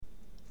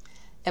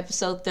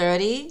Episode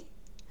 30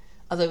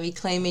 of the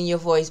Reclaiming Your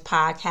Voice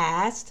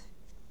podcast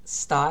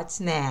starts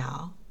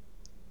now.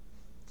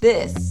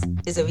 This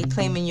is a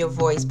Reclaiming Your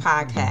Voice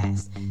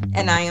podcast,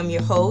 and I am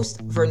your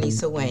host,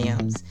 Vernisa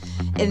Williams.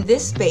 In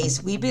this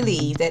space, we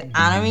believe that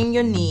honoring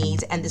your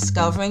needs and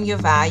discovering your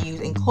values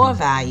and core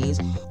values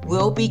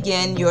will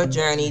begin your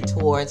journey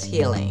towards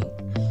healing.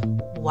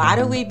 Why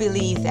do we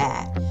believe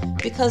that?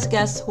 Because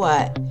guess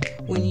what?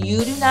 When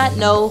you do not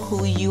know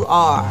who you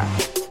are,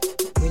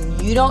 when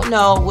you don't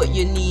know what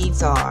your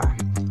needs are,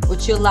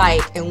 what you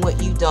like and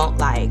what you don't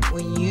like,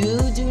 when you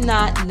do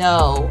not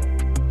know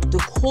the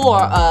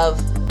core of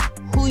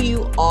who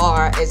you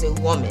are as a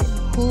woman,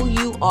 who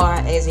you are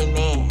as a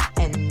man,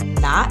 and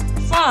not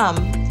from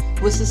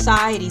what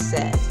society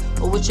says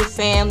or what your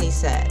family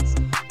says.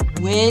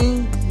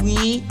 When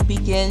we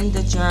begin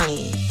the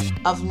journey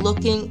of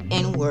looking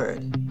inward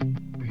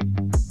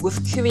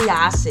with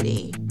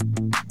curiosity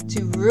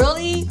to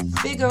really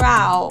figure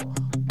out,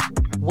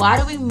 why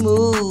do we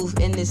move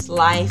in this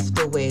life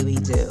the way we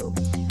do?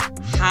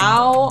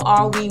 How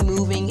are we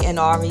moving in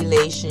our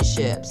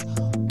relationships?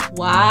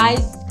 Why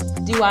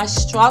do I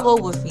struggle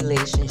with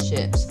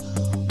relationships?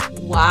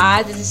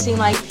 Why does it seem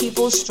like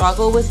people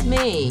struggle with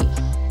me?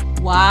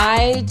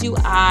 Why do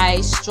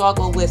I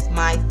struggle with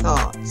my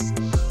thoughts?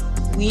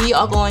 We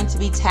are going to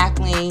be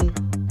tackling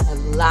a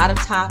lot of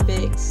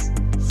topics,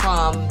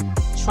 from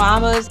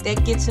traumas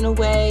that gets in the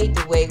way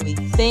we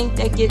think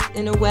that gets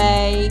in the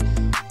way.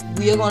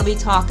 We are going to be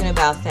talking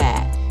about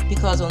that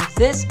because on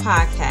this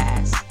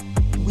podcast,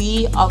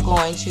 we are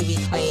going to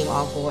reclaim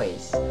our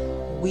voice.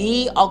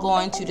 We are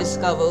going to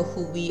discover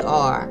who we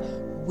are.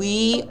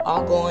 We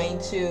are going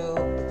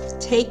to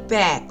take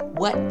back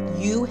what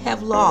you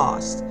have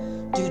lost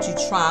due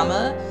to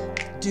trauma,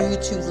 due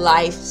to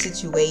life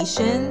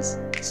situations,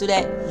 so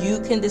that you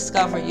can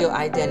discover your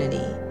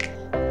identity.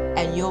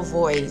 And your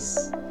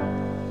voice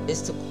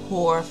is the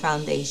core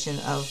foundation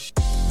of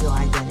your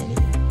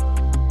identity.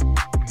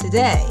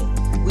 Today,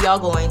 we are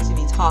going to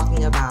be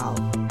talking about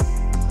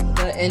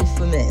the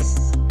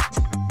infamous,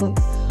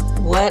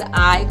 what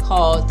I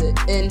call the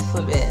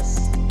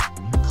infamous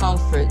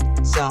comfort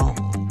zone.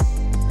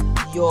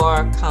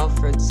 Your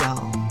comfort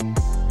zone.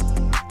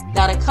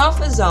 Now, the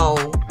comfort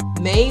zone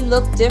may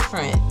look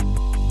different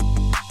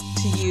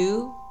to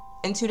you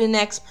and to the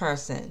next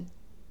person.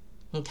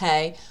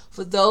 Okay?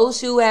 For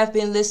those who have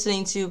been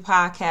listening to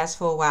podcasts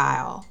for a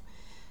while,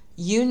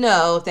 you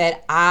know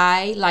that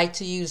I like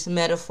to use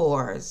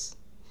metaphors.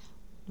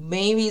 The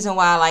main reason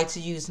why I like to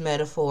use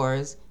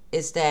metaphors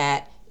is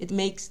that it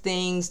makes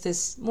things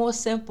just more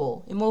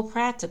simple and more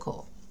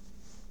practical.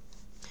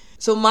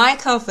 So my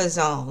comfort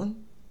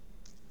zone,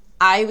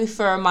 I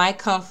refer my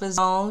comfort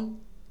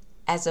zone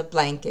as a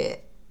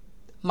blanket.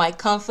 My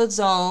comfort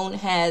zone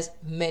has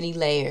many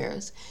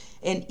layers,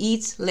 and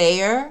each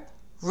layer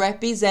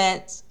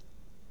represents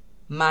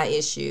my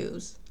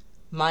issues,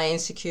 my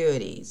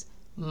insecurities,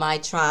 my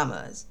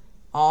traumas.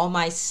 All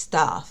my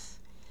stuff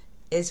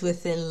is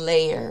within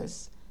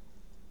layers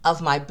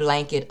of my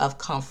blanket of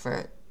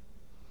comfort.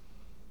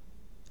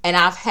 And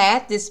I've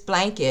had this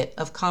blanket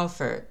of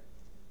comfort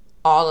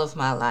all of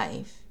my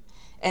life.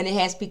 And it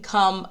has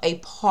become a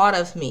part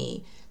of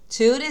me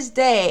to this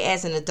day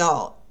as an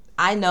adult.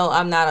 I know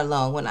I'm not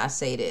alone when I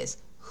say this.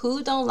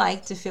 Who don't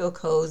like to feel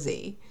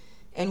cozy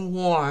and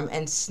warm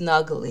and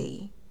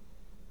snuggly?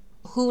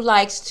 Who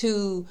likes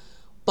to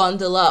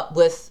bundle up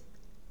with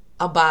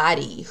a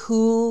body?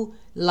 Who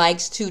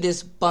likes to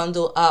just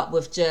bundle up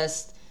with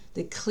just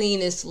the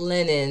cleanest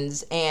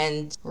linens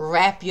and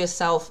wrap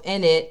yourself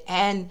in it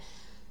and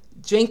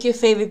drink your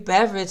favorite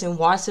beverage and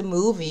watch a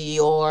movie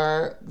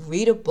or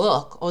read a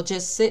book or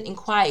just sit in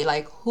quiet?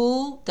 Like,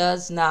 who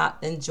does not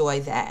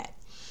enjoy that?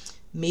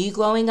 Me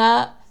growing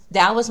up,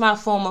 that was my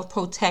form of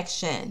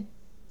protection.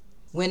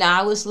 When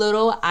I was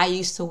little, I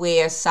used to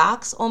wear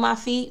socks on my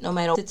feet no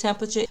matter the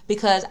temperature,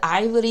 because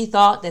I really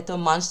thought that the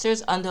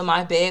monsters under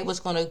my bed was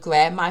going to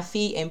grab my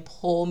feet and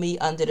pull me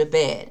under the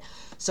bed.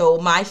 So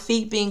my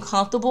feet being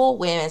comfortable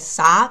wearing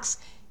socks,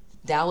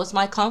 that was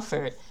my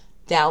comfort.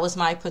 That was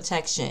my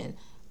protection.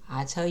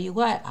 I tell you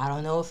what, I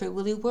don't know if it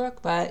really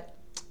worked, but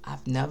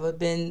I've never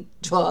been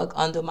drugged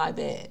under my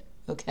bed,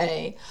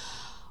 okay?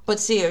 But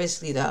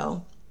seriously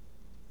though,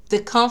 the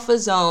comfort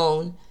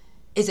zone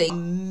is a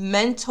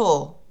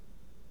mental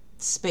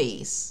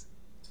space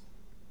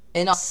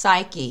in our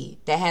psyche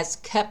that has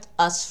kept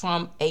us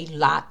from a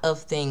lot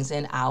of things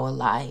in our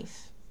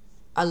life.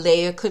 A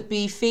layer could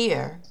be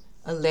fear.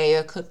 A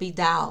layer could be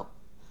doubt.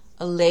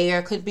 A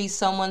layer could be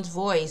someone's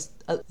voice.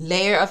 A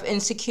layer of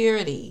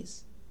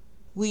insecurities.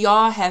 We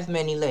all have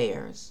many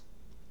layers.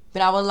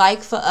 But I would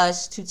like for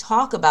us to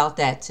talk about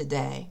that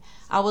today.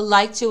 I would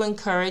like to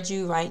encourage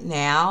you right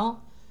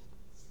now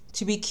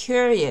to be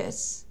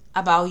curious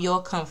about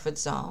your comfort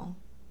zone.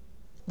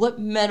 What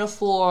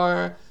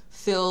metaphor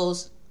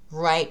feels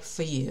right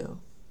for you?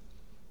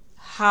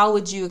 How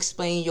would you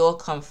explain your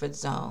comfort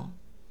zone?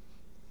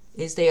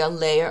 Is there a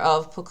layer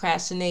of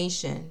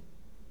procrastination,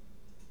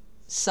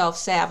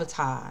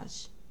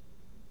 self-sabotage?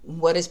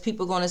 What is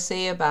people going to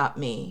say about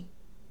me?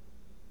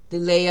 the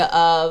layer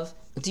of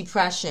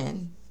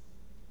depression,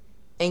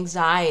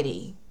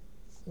 anxiety.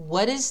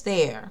 What is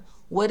there?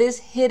 What is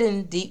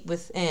hidden deep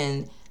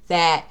within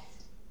that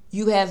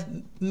you have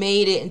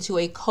made it into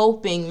a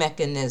coping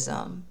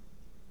mechanism,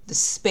 the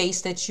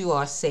space that you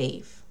are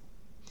safe?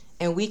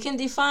 And we can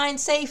define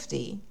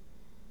safety.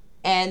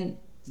 And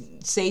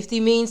safety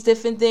means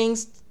different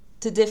things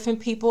to different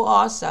people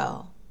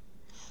also.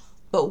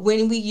 But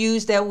when we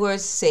use that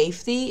word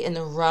safety in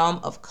the realm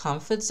of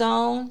comfort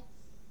zone,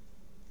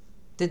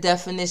 the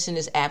definition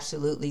is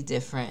absolutely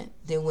different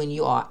than when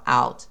you are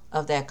out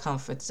of that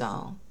comfort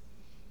zone.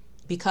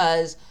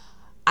 Because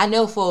I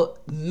know for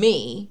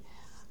me,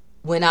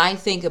 when I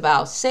think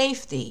about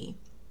safety,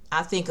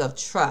 I think of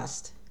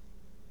trust.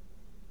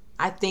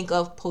 I think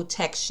of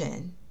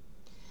protection.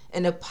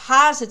 In a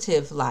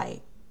positive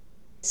light,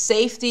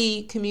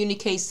 safety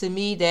communicates to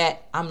me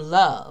that I'm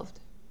loved.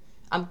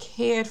 I'm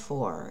cared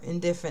for in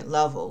different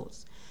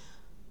levels.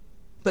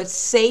 But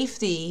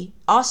safety,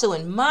 also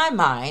in my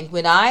mind,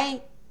 when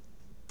I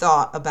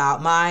thought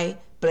about my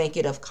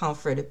blanket of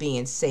comfort of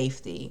being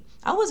safety,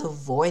 I was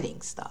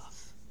avoiding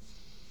stuff.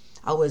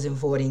 I was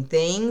avoiding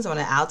things on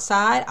the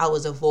outside. I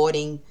was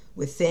avoiding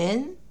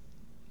within.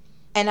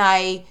 And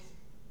I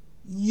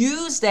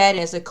used that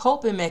as a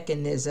coping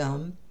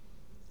mechanism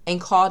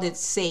and called it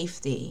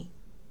safety.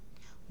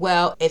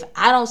 Well, if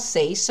I don't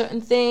say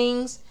certain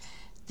things,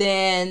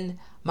 then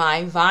my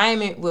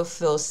environment will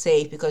feel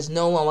safe because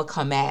no one will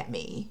come at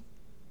me.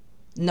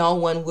 No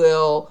one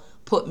will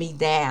put me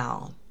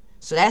down.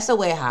 So that's the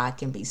way how I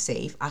can be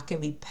safe. I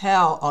can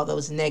repel all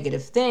those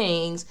negative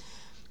things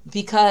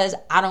because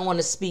I don't want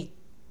to speak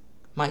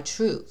my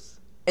truth.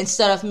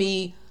 Instead of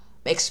me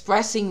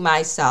expressing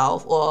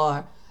myself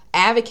or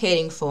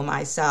advocating for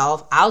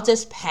myself, I'll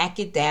just pack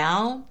it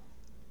down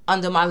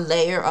under my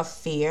layer of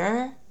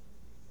fear,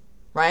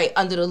 right?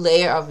 Under the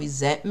layer of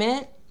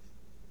resentment.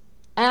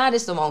 And I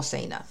just won't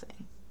say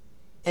nothing.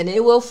 And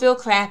it will feel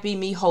crappy,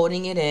 me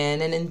holding it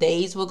in. And then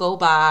days will go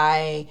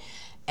by.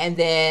 And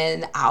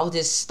then I'll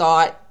just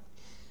start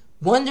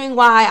wondering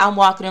why I'm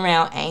walking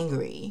around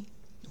angry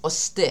or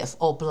stiff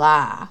or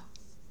blah.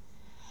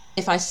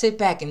 If I sit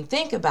back and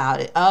think about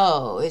it,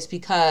 it's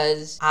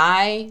because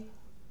I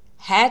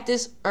had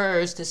this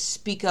urge to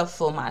speak up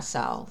for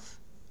myself.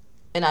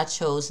 And I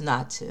chose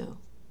not to.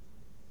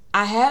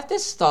 I have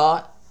this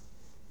thought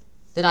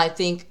that I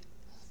think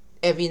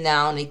every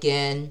now and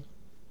again,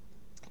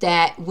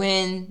 that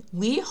when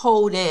we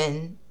hold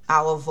in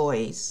our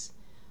voice,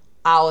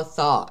 our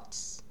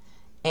thoughts,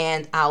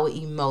 and our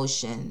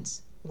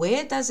emotions,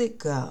 where does it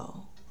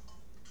go?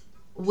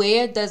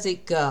 Where does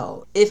it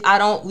go? If I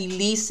don't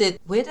release it,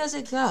 where does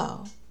it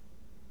go?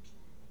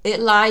 It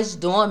lies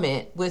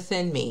dormant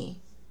within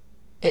me.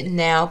 It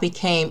now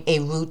became a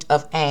root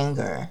of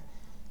anger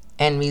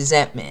and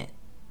resentment,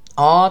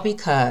 all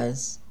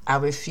because I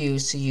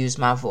refuse to use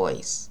my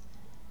voice.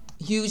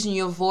 Using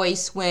your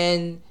voice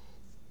when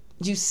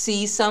you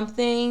see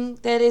something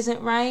that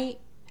isn't right,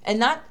 and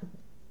not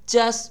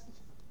just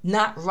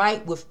not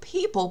right with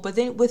people, but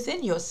then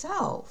within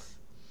yourself.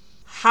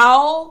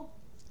 How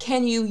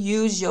can you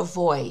use your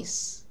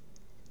voice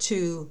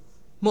to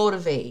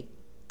motivate,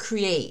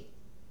 create,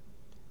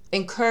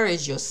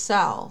 encourage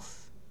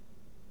yourself?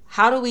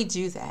 How do we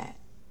do that?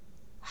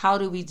 How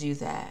do we do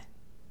that?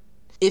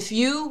 If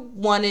you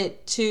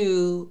wanted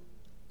to,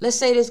 let's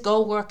say this,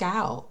 go work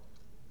out.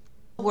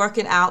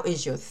 Working out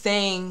is your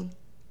thing.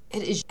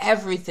 It is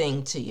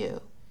everything to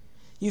you.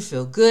 You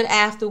feel good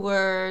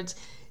afterwards.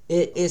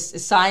 It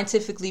is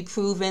scientifically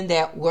proven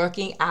that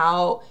working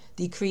out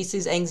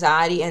decreases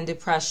anxiety and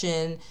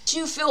depression.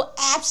 You feel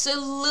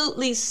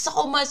absolutely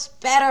so much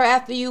better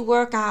after you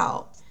work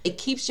out. It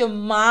keeps your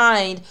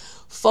mind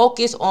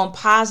focused on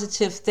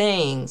positive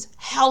things,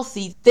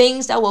 healthy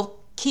things that will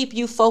keep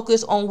you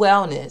focused on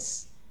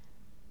wellness.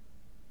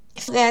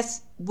 If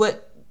that's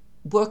what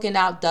working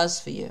out does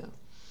for you,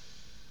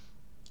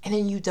 and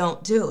then you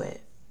don't do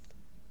it,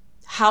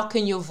 how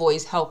can your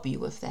voice help you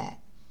with that?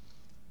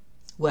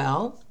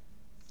 Well,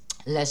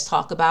 let's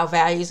talk about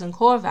values and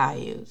core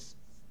values.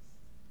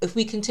 If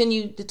we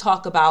continue to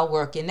talk about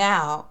working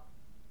out,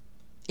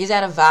 is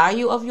that a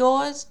value of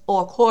yours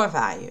or a core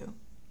value?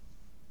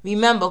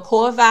 Remember,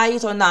 core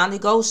values are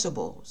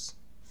non-negotiables.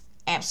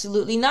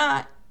 Absolutely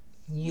not.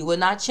 You will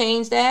not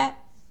change that.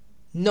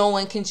 No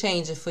one can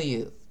change it for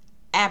you.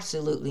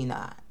 Absolutely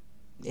not.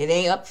 It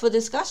ain't up for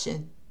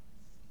discussion.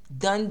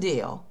 Done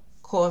deal.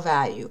 Core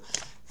value.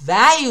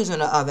 Values, on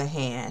the other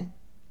hand,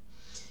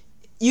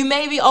 you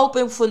may be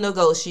open for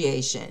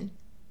negotiation.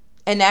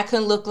 And that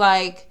can look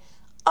like,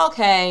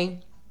 okay,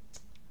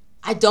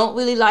 I don't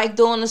really like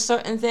doing a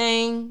certain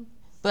thing,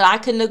 but I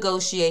can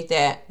negotiate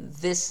that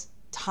this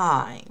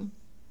time.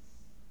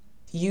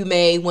 You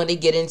may want to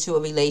get into a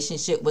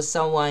relationship with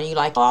someone. You're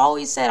like, I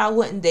always said I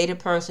wouldn't date a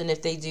person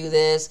if they do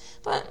this,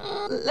 but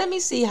let me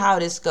see how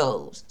this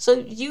goes. So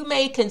you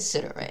may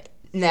consider it.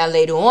 Now,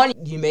 later on,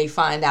 you may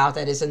find out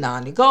that it's a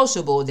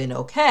non-negotiable, then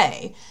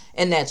okay,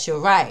 and that's your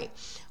right.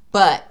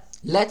 But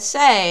let's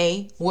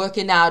say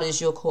working out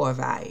is your core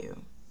value.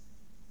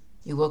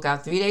 You work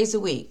out 3 days a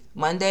week,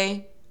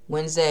 Monday,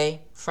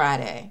 Wednesday,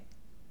 Friday,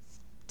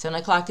 10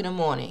 o'clock in the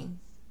morning.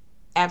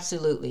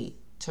 Absolutely.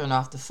 Turn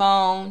off the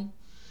phone.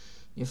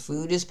 Your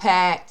food is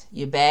packed.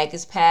 Your bag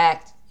is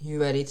packed. You're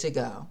ready to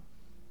go.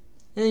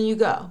 And then you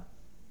go.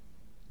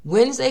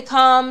 Wednesday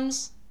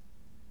comes.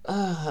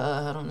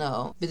 I don't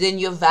know. But then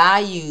your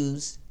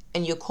values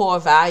and your core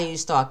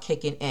values start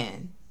kicking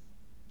in.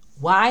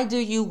 Why do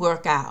you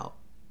work out?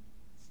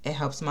 It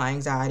helps my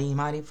anxiety and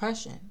my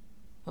depression.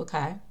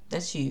 Okay,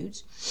 that's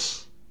huge.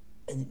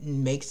 It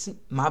makes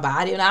my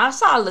body and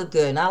outside look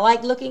good, and I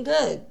like looking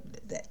good.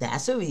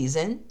 That's a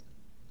reason.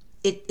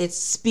 It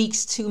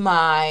speaks to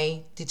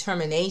my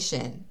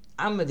determination.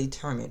 I'm a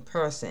determined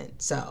person,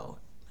 so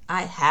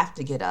I have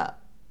to get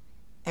up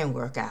and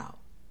work out.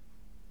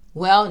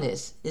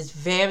 Wellness is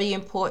very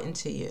important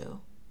to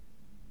you.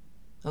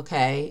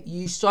 Okay,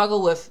 you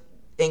struggle with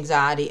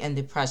anxiety and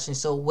depression,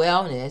 so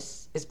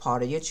wellness is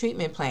part of your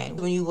treatment plan.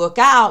 When you work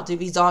out, the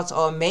results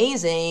are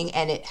amazing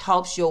and it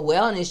helps your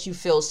wellness. You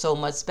feel so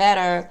much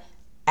better.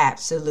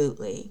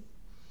 Absolutely.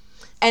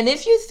 And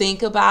if you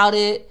think about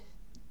it,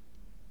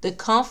 the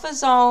comfort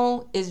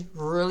zone is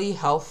really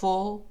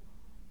helpful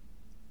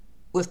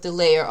with the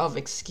layer of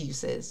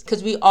excuses,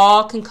 because we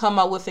all can come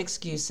up with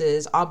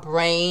excuses. Our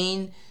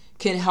brain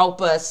can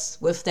help us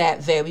with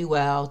that very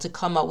well, to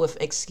come up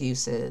with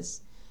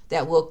excuses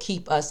that will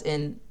keep us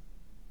in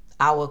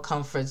our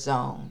comfort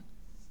zone.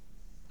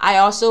 I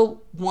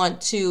also want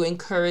to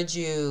encourage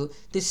you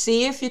to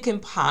see if you can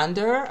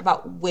ponder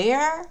about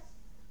where,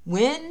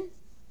 when,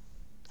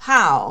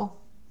 how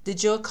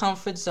did your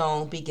comfort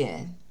zone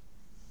begin?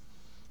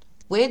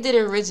 Where did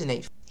it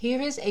originate?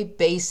 Here is a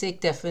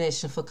basic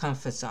definition for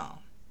comfort zone.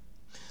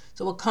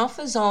 So a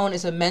comfort zone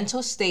is a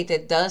mental state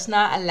that does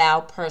not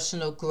allow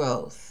personal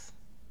growth.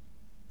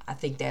 I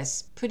think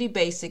that's pretty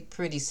basic,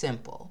 pretty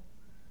simple.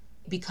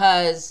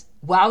 Because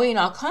while we're in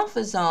our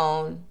comfort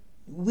zone,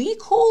 we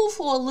cool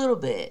for a little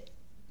bit.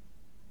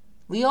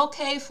 We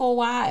okay for a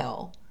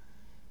while.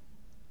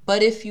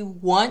 But if you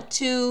want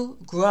to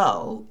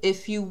grow,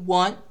 if you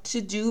want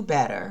to do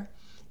better,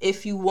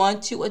 if you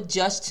want to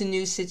adjust to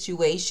new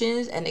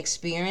situations and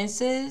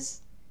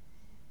experiences,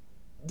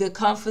 the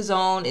comfort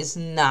zone is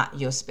not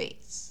your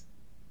space.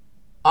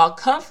 Our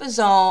comfort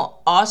zone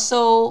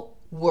also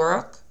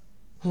work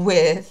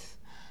with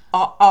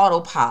our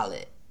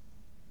autopilot.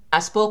 I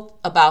spoke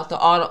about the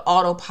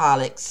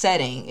autopilot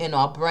setting in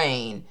our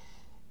brain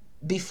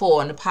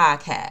before in the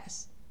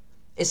podcast.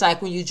 It's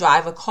like when you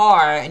drive a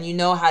car and you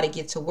know how to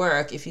get to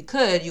work. If you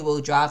could, you will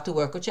drive to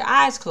work with your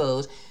eyes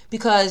closed,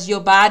 because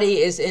your body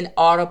is in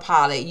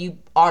autopilot. You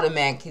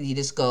automatically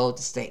just go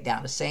to stay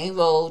down the same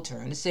road,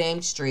 turn the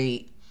same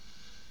street.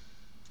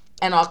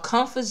 And our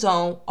comfort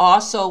zone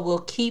also will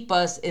keep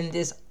us in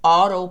this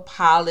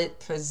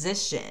autopilot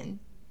position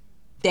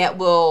that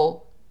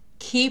will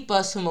keep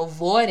us from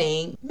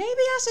avoiding, maybe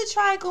I should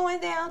try going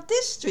down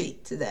this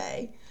street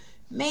today.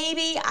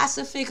 Maybe I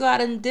should figure out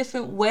a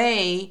different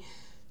way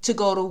to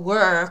go to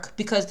work,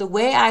 because the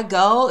way I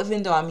go,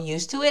 even though I'm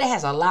used to it, it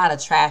has a lot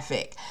of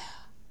traffic.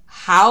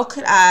 How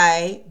could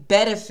I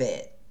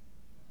benefit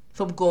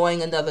from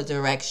going another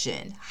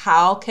direction?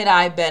 How could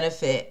I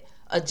benefit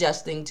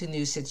adjusting to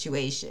new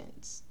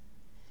situations?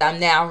 I'm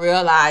now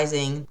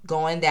realizing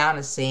going down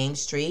the same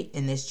street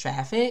in this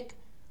traffic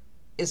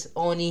is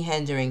only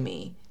hindering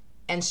me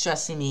and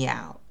stressing me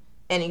out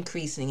and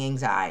increasing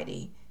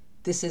anxiety.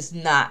 This is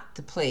not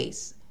the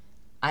place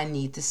I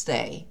need to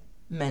stay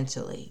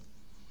mentally.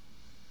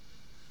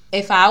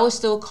 If I was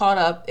still caught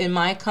up in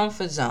my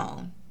comfort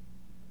zone,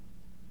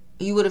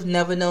 you would have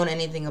never known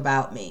anything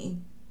about me,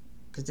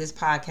 because this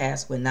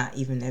podcast would not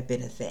even have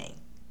been a thing.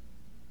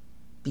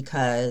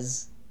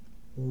 Because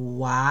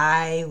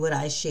why would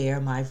I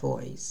share my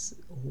voice?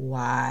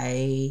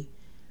 Why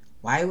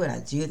would I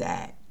do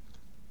that?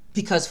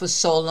 Because for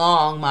so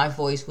long, my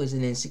voice was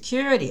an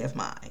insecurity of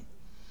mine.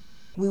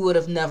 We would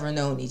have never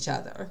known each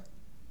other.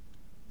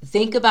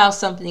 Think about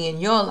something in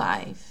your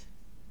life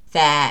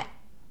that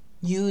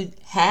you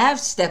have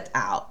stepped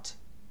out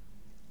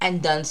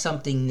and done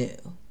something new.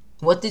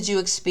 What did you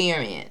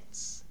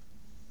experience?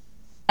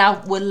 I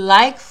would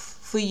like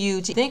for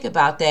you to think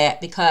about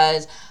that,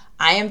 because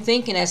I am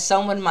thinking that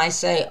someone might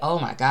say, oh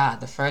my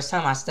God, the first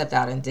time I stepped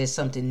out and did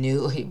something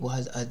new, it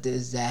was a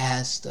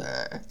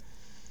disaster.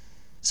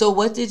 So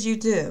what did you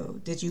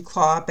do? Did you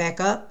crawl back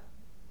up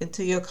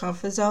into your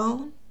comfort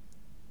zone?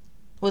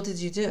 What did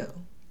you do?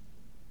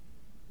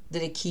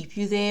 Did it keep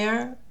you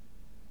there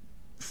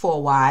for a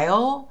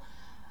while?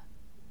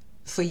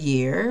 For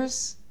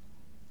years?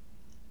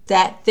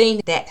 That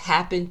thing that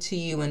happened to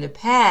you in the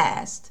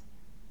past,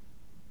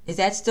 is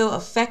that still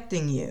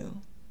affecting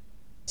you?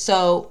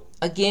 So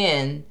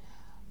again,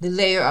 the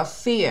layer of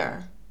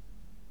fear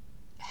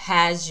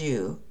has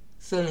you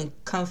feeling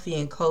comfy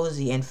and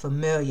cozy and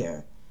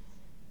familiar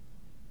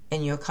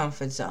in your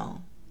comfort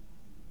zone.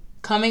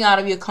 Coming out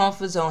of your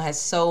comfort zone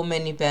has so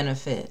many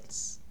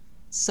benefits.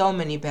 So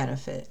many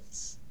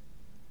benefits.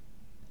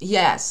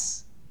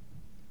 Yes,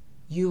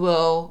 You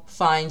will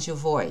find your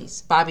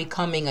voice by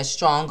becoming a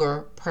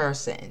stronger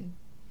person.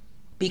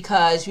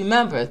 Because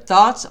remember,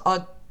 thoughts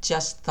are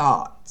just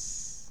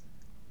thoughts.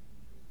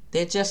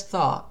 They're just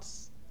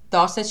thoughts.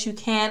 Thoughts that you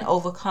can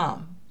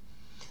overcome.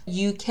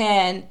 You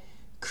can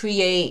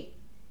create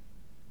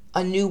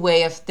a new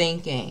way of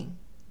thinking,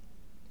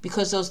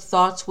 because those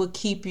thoughts will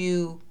keep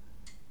you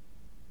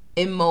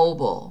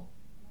immobile.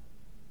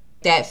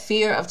 That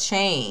fear of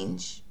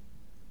change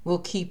will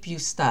keep you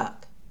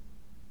stuck.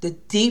 The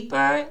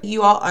deeper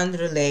you are under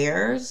the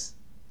layers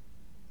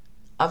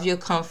of your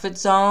comfort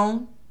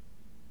zone,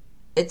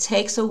 it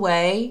takes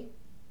away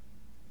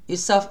your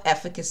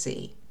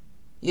self-efficacy,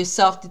 your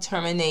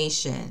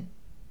self-determination.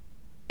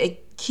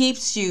 It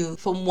keeps you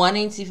from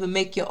wanting to even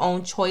make your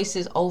own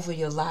choices over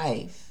your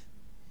life.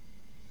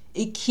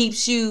 It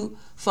keeps you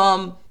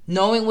from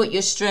knowing what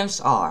your strengths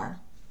are.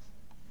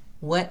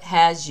 What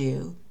has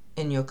you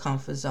in your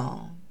comfort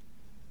zone?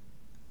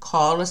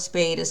 Call a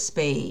spade a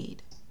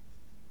spade.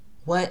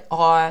 What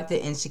are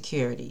the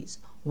insecurities?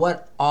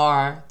 What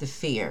are the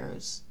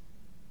fears?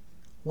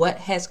 What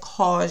has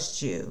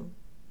caused you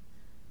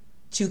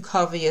to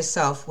cover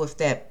yourself with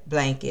that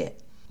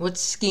blanket? What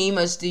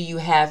schemas do you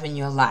have in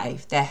your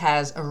life that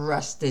has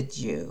arrested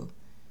you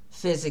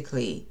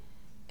physically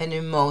and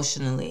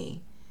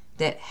emotionally,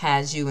 that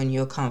has you in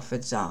your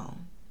comfort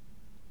zone?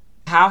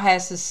 How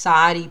has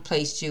society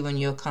placed you in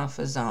your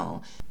comfort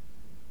zone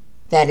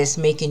that is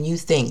making you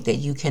think that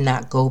you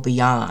cannot go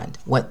beyond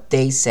what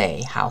they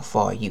say how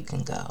far you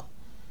can go?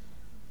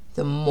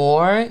 The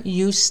more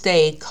you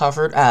stay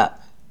covered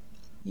up,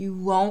 you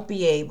won't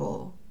be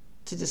able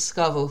to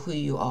discover who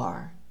you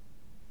are.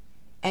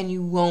 And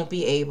you won't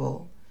be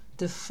able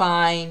to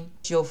find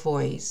your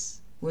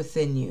voice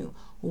within you.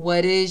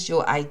 What is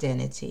your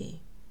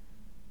identity?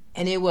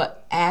 And it will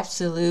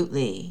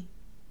absolutely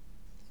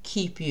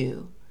keep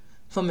you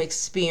from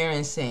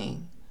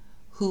experiencing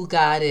who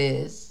God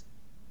is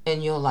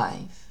in your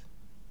life.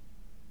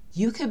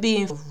 You could be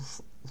in a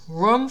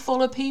room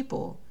full of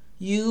people.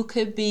 You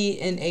could be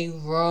in a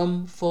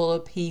room full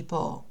of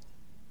people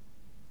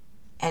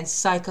and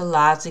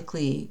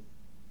psychologically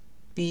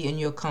be in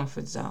your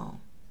comfort zone.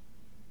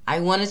 I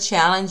want to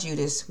challenge you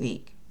this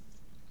week.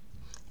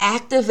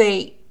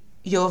 Activate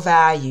your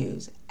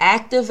values.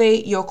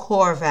 Activate your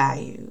core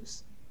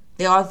values.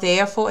 They are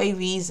there for a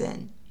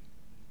reason.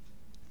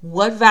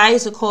 What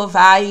values or core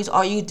values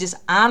are you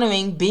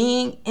dishonoring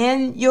being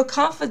in your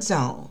comfort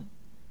zone?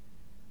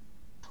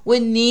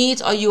 What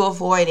needs are you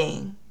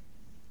avoiding?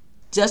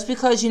 Just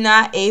because you're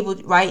not able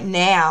right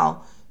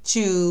now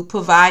to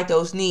provide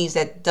those needs,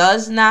 that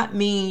does not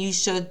mean you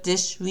should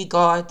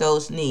disregard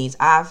those needs.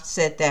 I've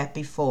said that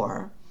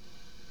before.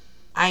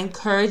 I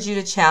encourage you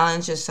to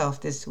challenge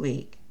yourself this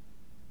week.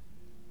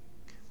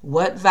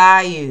 What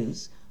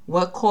values,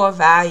 what core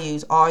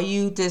values are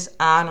you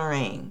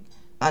dishonoring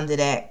under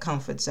that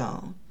comfort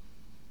zone?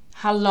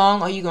 How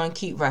long are you going to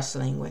keep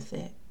wrestling with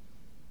it?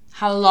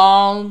 How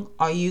long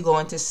are you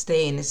going to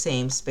stay in the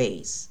same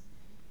space?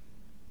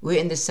 We're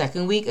in the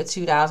second week of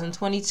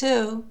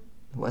 2022.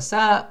 What's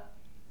up?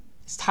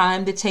 It's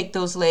time to take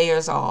those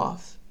layers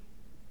off.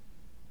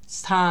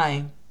 It's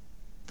time.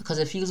 Because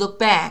if you look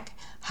back,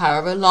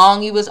 however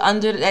long you was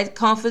under that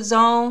comfort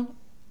zone,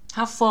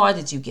 how far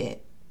did you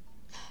get?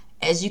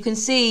 As you can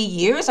see,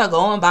 years are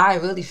going by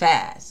really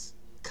fast.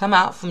 Come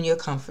out from your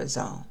comfort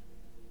zone.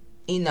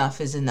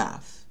 Enough is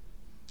enough.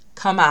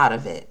 Come out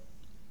of it.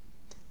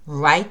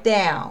 Write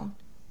down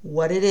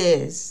what it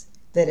is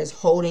that is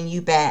holding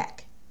you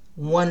back.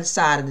 One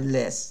side of the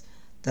list.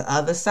 The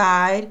other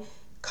side,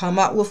 come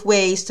up with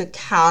ways to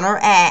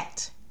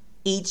counteract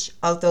each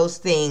of those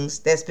things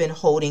that's been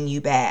holding you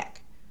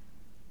back.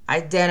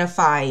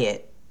 Identify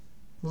it.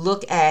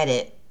 Look at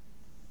it.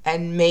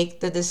 And make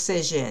the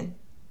decision.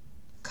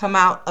 Come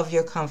out of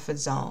your comfort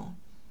zone.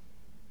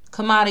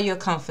 Come out of your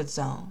comfort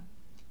zone.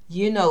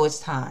 You know it's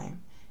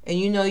time. And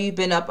you know you've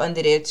been up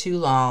under there too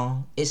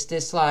long. It's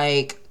just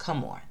like,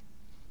 come on.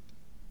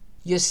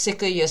 You're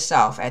sick of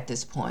yourself at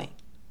this point.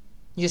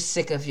 You're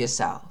sick of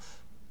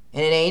yourself.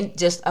 And it ain't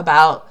just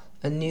about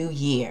a new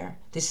year.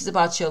 This is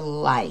about your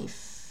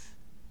life.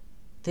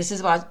 This is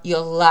about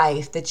your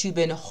life that you've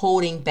been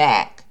holding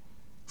back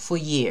for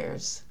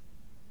years.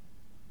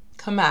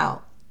 Come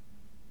out.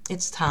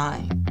 It's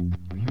time.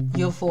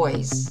 Your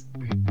voice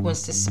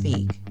wants to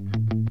speak.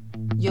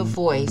 Your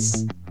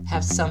voice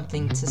has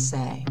something to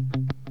say.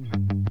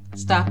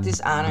 Stop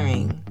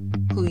dishonoring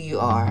who you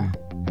are.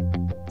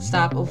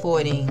 Stop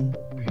avoiding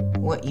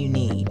what you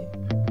need.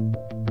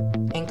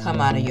 And come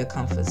out of your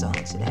comfort zone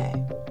today.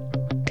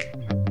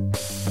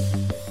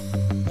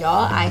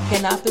 Y'all, I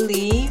cannot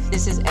believe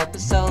this is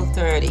episode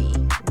 30.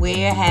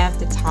 Where have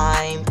the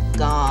time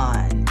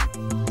gone?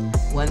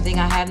 One thing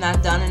I have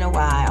not done in a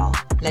while.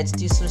 Let's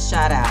do some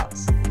shout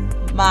outs.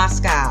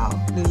 Moscow,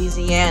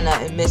 Louisiana,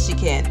 and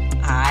Michigan.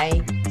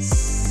 I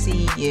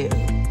see you.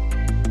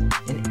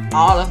 And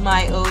all of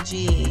my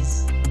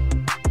OGs,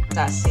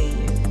 I see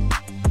you.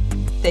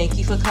 Thank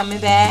you for coming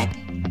back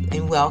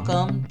and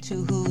welcome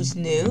to Who's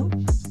New.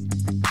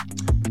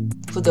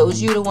 For those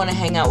of you that want to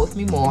hang out with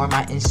me more,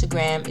 my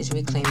Instagram is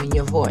Reclaiming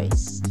Your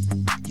Voice.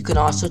 You can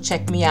also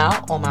check me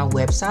out on my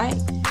website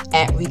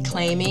at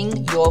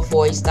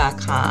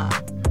reclaimingyourvoice.com.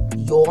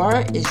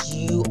 Your is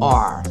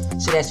you-are.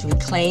 So that's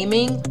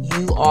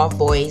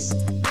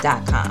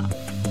reclaimingyourvoice.com.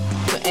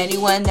 For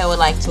anyone that would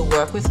like to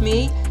work with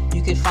me,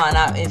 you can find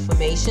out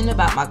information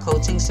about my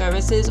coaching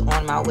services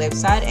on my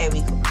website.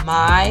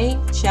 My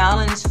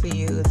challenge for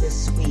you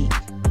this week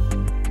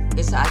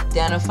is to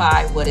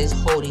identify what is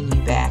holding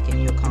you back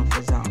in your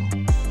comfort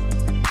zone.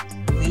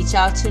 Reach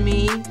out to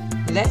me.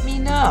 Let me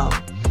know.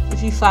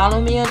 If you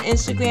follow me on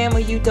Instagram or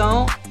you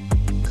don't,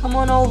 come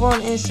on over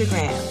on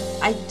Instagram.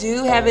 I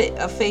do have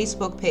a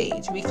Facebook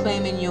page,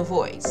 Reclaiming Your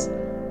Voice.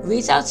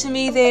 Reach out to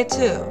me there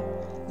too.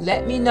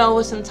 Let me know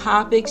what some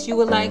topics you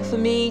would like for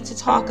me to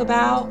talk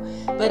about,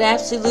 but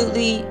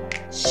absolutely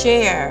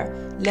share.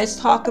 Let's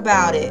talk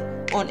about it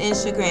on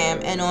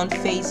Instagram and on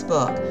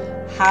Facebook.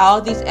 How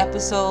these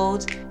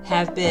episodes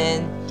have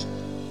been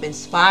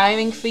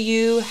inspiring for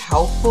you,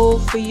 helpful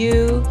for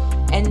you,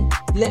 and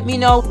let me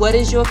know what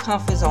is your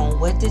comfort zone.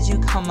 What did you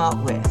come up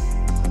with?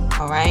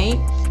 All right?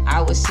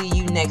 I will see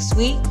you next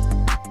week.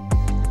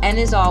 And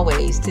as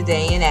always,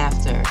 today and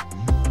after,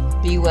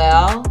 be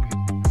well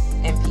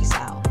and peace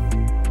out.